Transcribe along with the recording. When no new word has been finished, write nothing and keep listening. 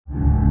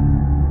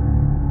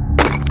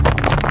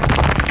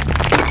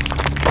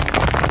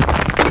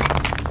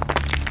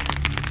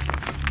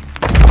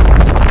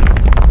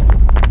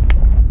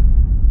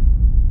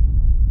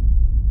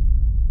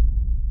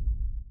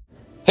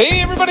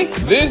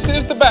everybody. This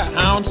is the Bat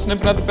Hound,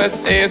 snipping out the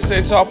best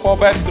ASA softball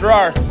bats there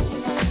are.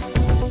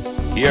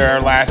 Here are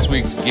last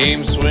week's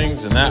game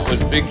swings, and that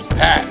was Big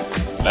Pat.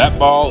 That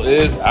ball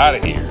is out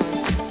of here.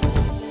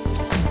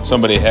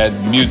 Somebody had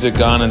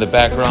music on in the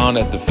background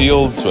at the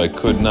field, so I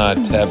could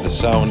not have the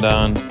sound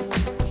on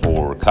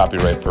for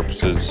copyright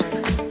purposes.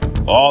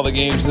 All the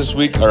games this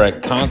week are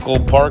at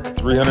Conkle Park,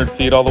 300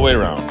 feet all the way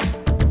around.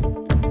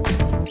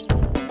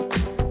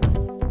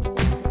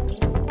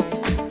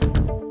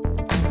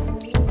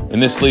 In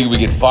this league, we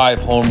get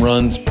 5 home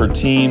runs per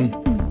team,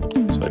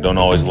 so I don't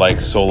always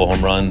like solo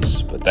home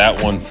runs, but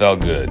that one felt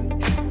good.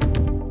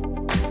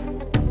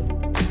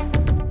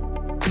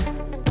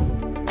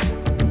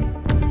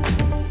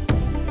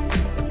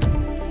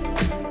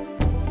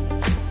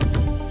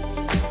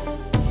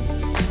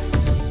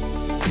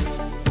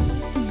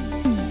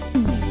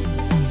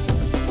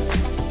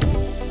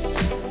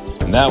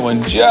 And that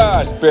one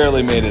just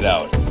barely made it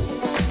out.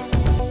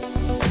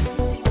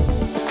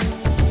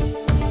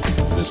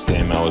 This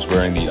game I was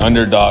wearing the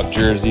Underdog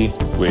jersey,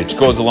 which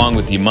goes along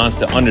with the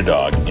Monster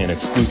Underdog and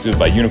exclusive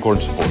by Unicorn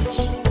Sports.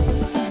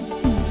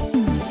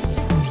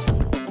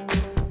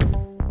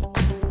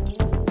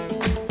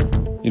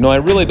 You know, I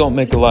really don't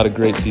make a lot of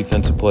great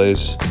defensive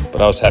plays,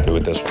 but I was happy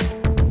with this one.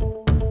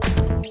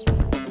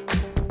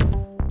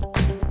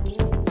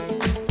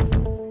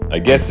 I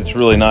guess it's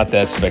really not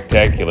that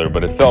spectacular,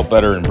 but it felt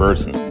better in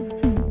person.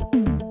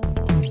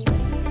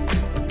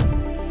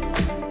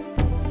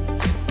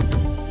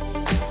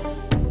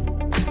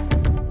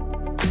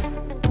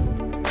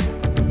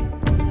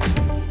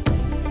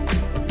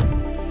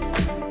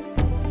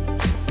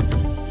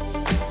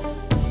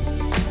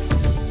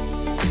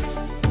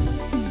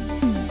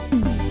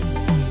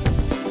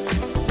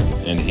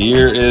 And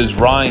here is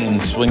Ryan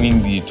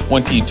swinging the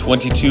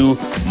 2022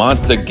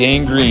 Monster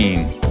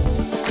Gangrene.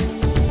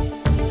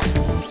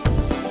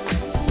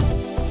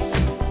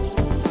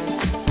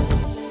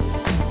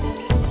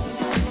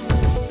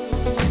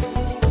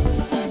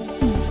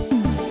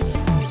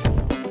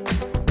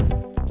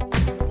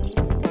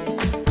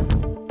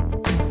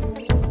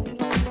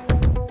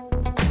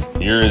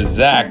 Here is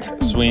Zach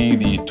swinging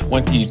the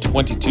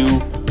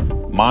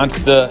 2022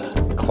 Monster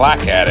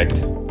Clack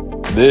Addict.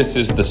 This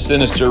is the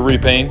Sinister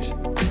repaint.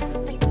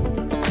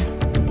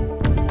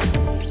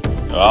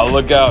 Oh,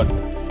 look out.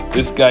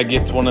 This guy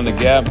gets one in the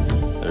gap.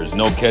 There's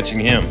no catching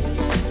him.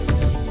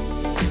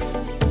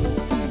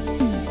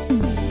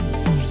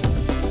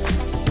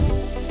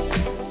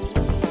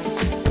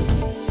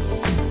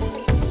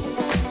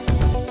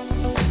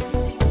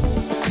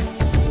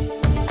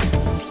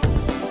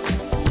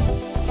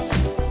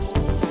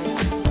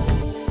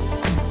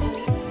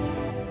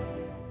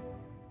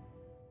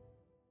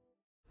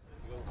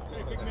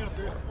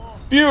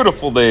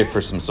 Beautiful day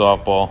for some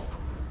softball.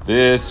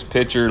 This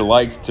pitcher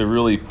likes to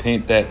really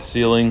paint that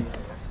ceiling,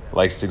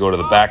 likes to go to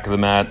the back of the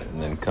mat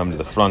and then come to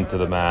the front of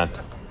the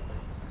mat.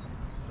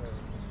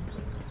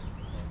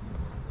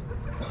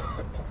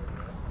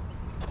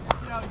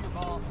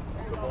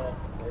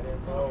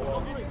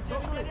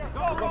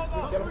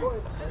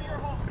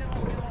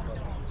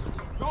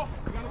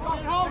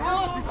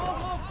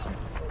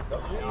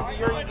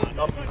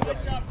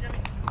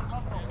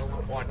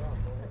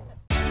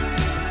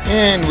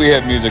 And we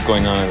have music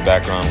going on in the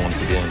background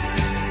once again.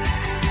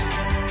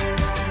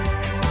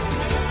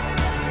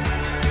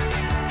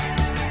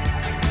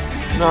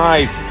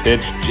 Nice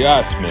pitch,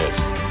 just missed.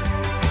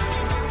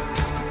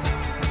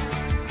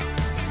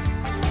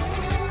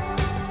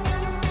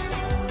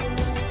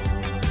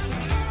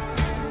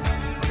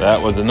 That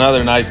was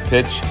another nice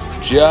pitch,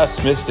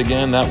 just missed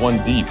again, that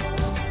one deep.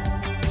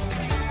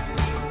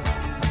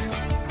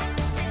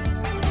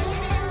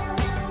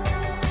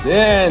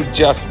 And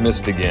just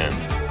missed again.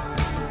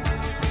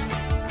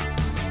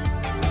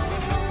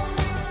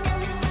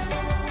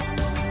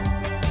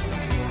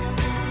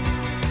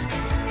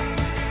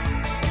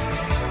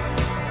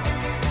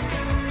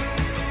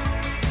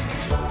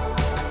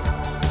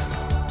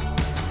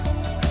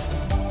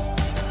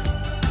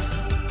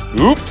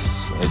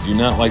 Oops, I do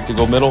not like to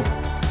go middle.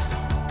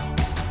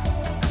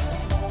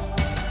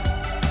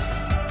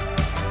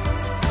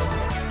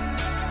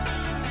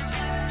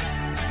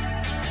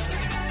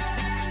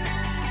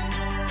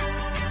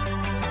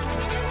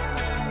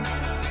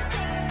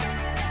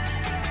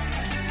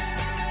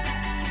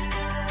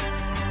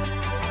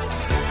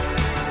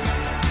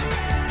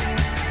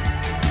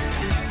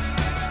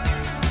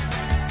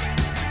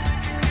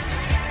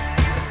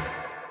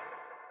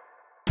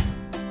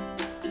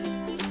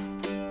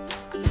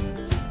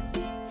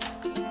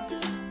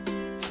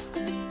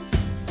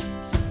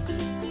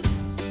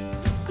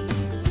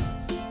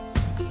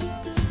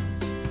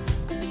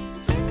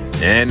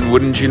 And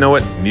wouldn't you know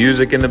it,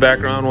 music in the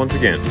background once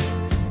again.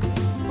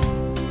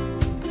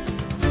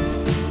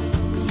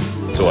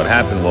 So what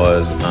happened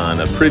was,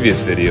 on a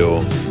previous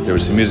video, there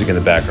was some music in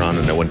the background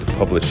and I went to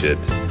publish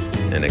it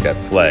and it got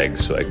flagged,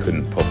 so I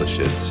couldn't publish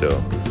it.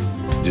 So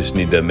just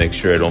need to make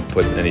sure I don't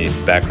put any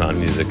background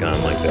music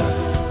on like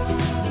that.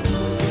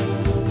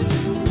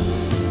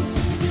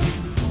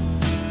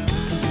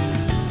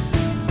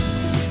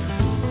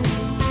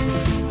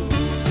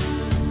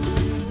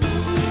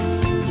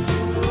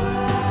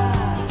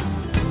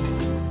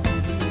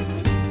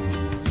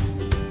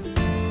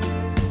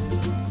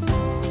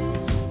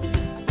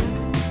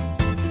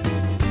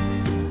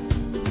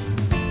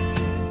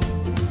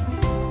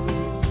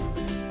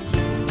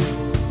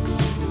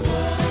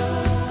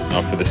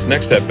 Now for this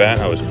next at-bat,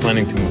 I was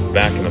planning to move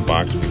back in the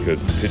box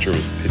because the pitcher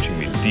was pitching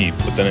me deep,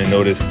 but then I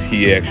noticed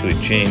he actually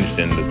changed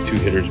and the two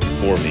hitters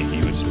before me, he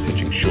was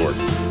pitching short.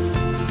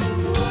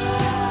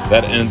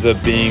 That ends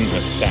up being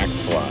a sac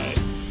fly.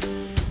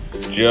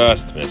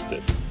 Just missed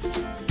it.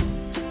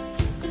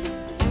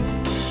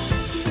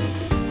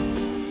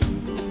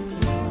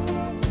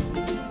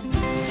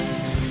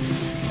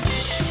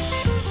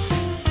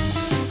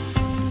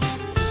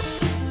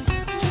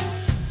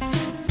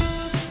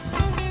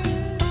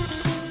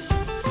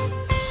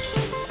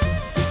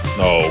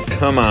 Oh,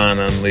 come on,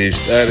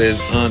 Unleashed. That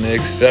is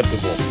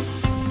unacceptable.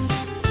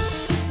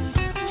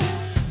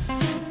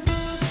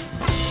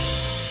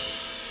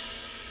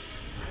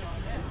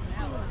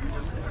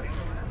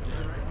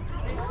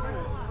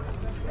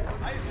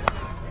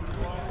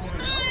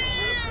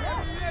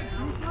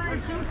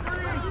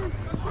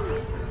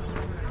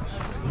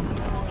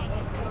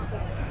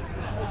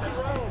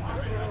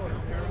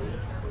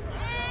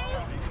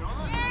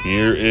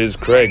 Here is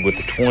Craig with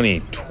the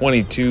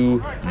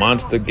 2022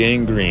 Monster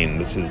Gangrene.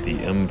 This is the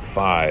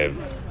M5.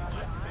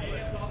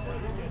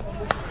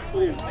 All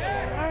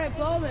right,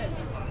 Bowman.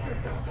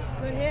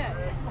 Good hit.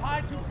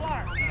 High, too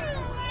far.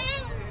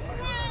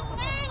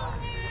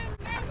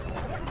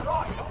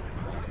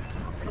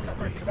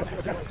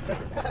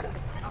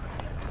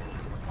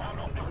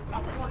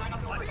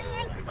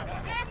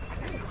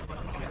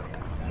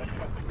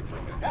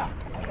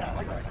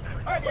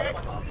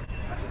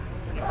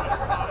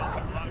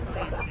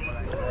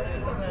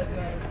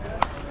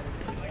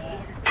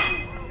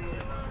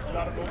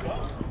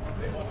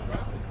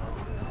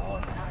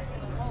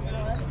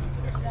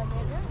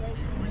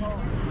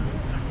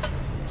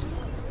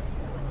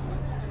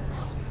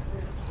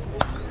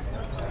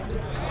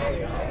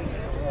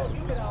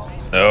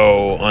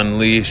 Oh,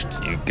 Unleashed,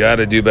 you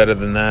gotta do better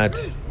than that.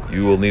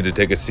 You will need to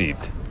take a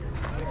seat.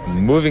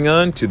 Moving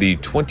on to the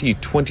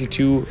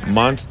 2022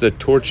 Monster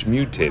Torch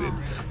Mutated.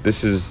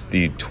 This is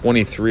the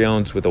 23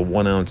 ounce with a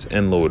 1 ounce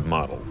end load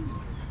model.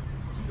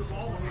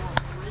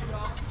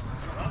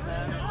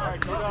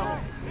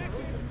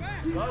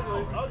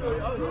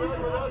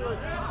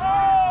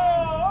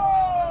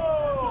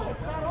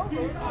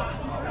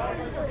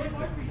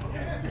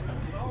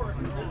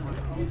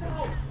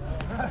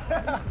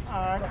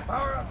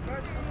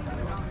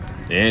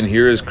 And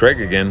here is Craig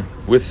again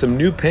with some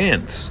new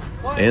pants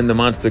and the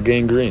Monster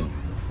Gangrene.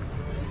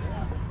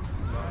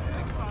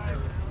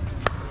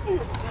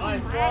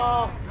 Nice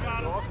ball.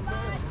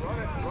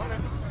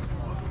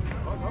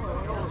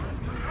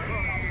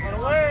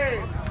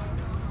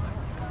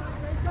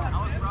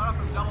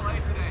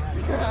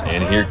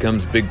 And here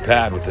comes Big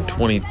Pat with the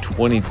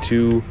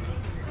 2022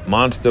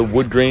 Monster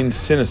Woodgrain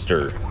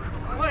Sinister.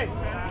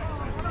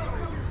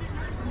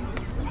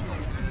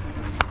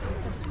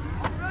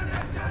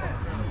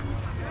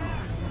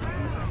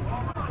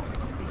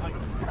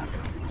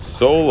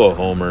 Solo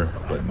homer,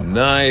 but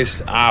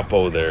nice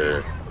oppo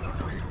there.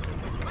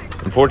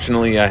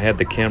 Unfortunately, I had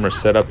the camera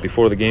set up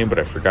before the game, but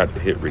I forgot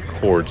to hit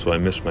record, so I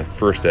missed my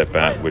first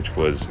at-bat, which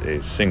was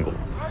a single.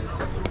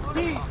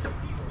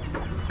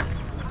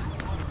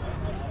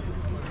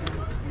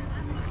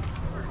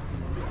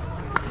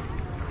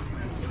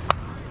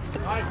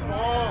 Nice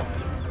ball.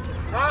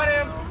 Got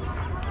him.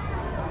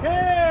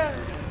 Yeah.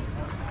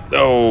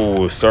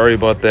 Oh, sorry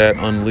about that,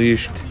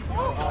 Unleashed.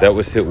 That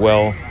was hit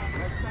well.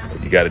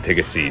 You got to take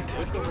a seat.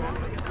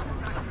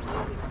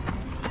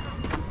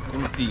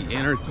 With the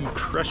Anarchy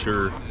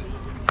Crusher.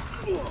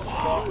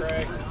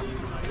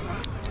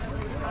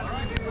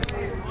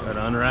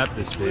 Gotta unwrap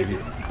this baby.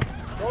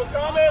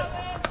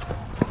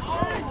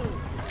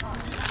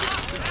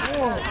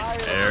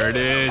 There it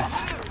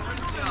is.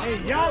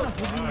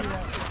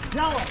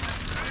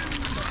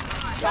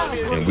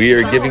 And we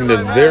are giving the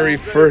very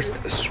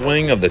first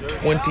swing of the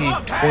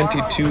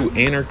 2022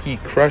 Anarchy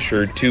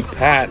Crusher to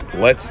Pat.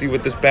 Let's see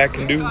what this bat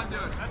can do.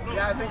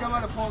 Yeah, I think I'm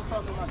gonna pull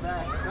something like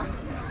that.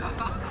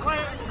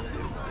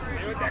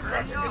 See what that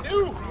crusher can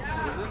do.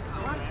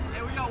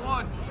 Hey, we got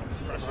one.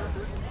 Crusher.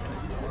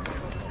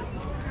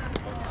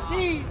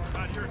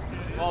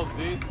 Balls,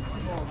 D.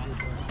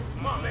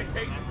 Come on, man,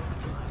 Kate.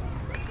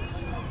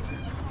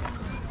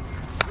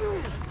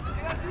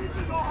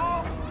 Go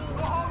home.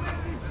 Go home.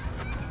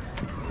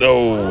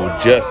 Oh,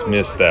 just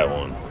missed that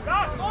one.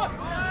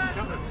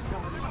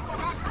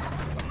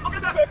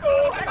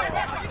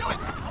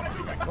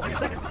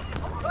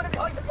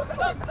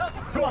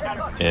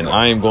 And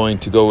I am going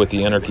to go with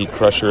the Anarchy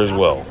Crusher as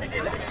well.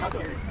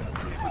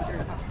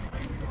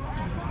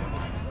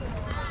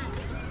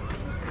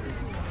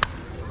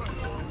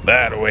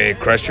 That way,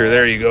 Crusher,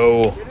 there you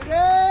go.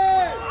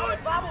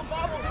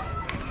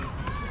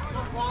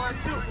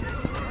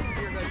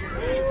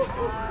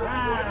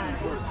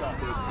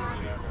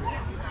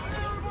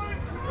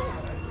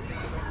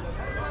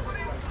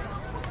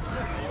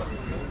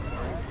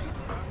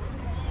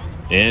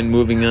 And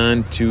moving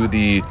on to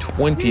the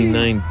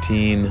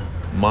 2019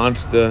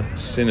 Monster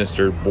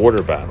Sinister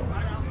Border Battle.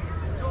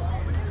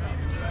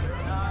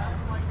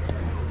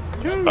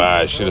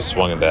 I should have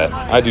swung at that.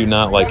 I do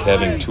not like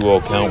having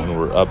 2-0 count when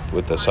we're up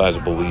with a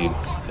sizable lead,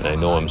 and I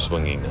know I'm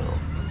swinging now.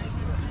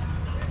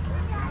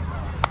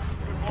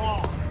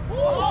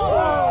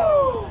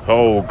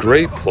 Oh,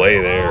 great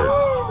play there.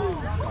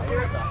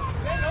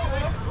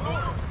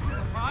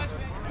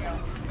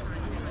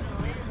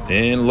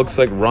 And looks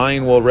like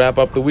Ryan will wrap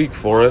up the week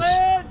for us.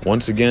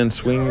 Once again,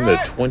 swinging the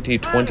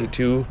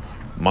 2022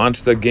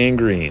 Monster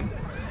Gangrene.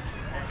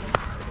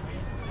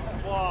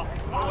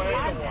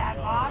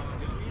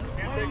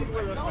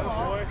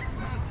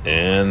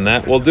 And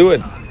that will do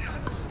it.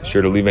 Be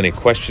sure to leave any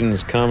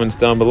questions, comments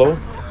down below.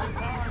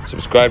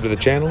 Subscribe to the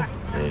channel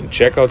and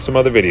check out some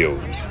other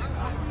videos.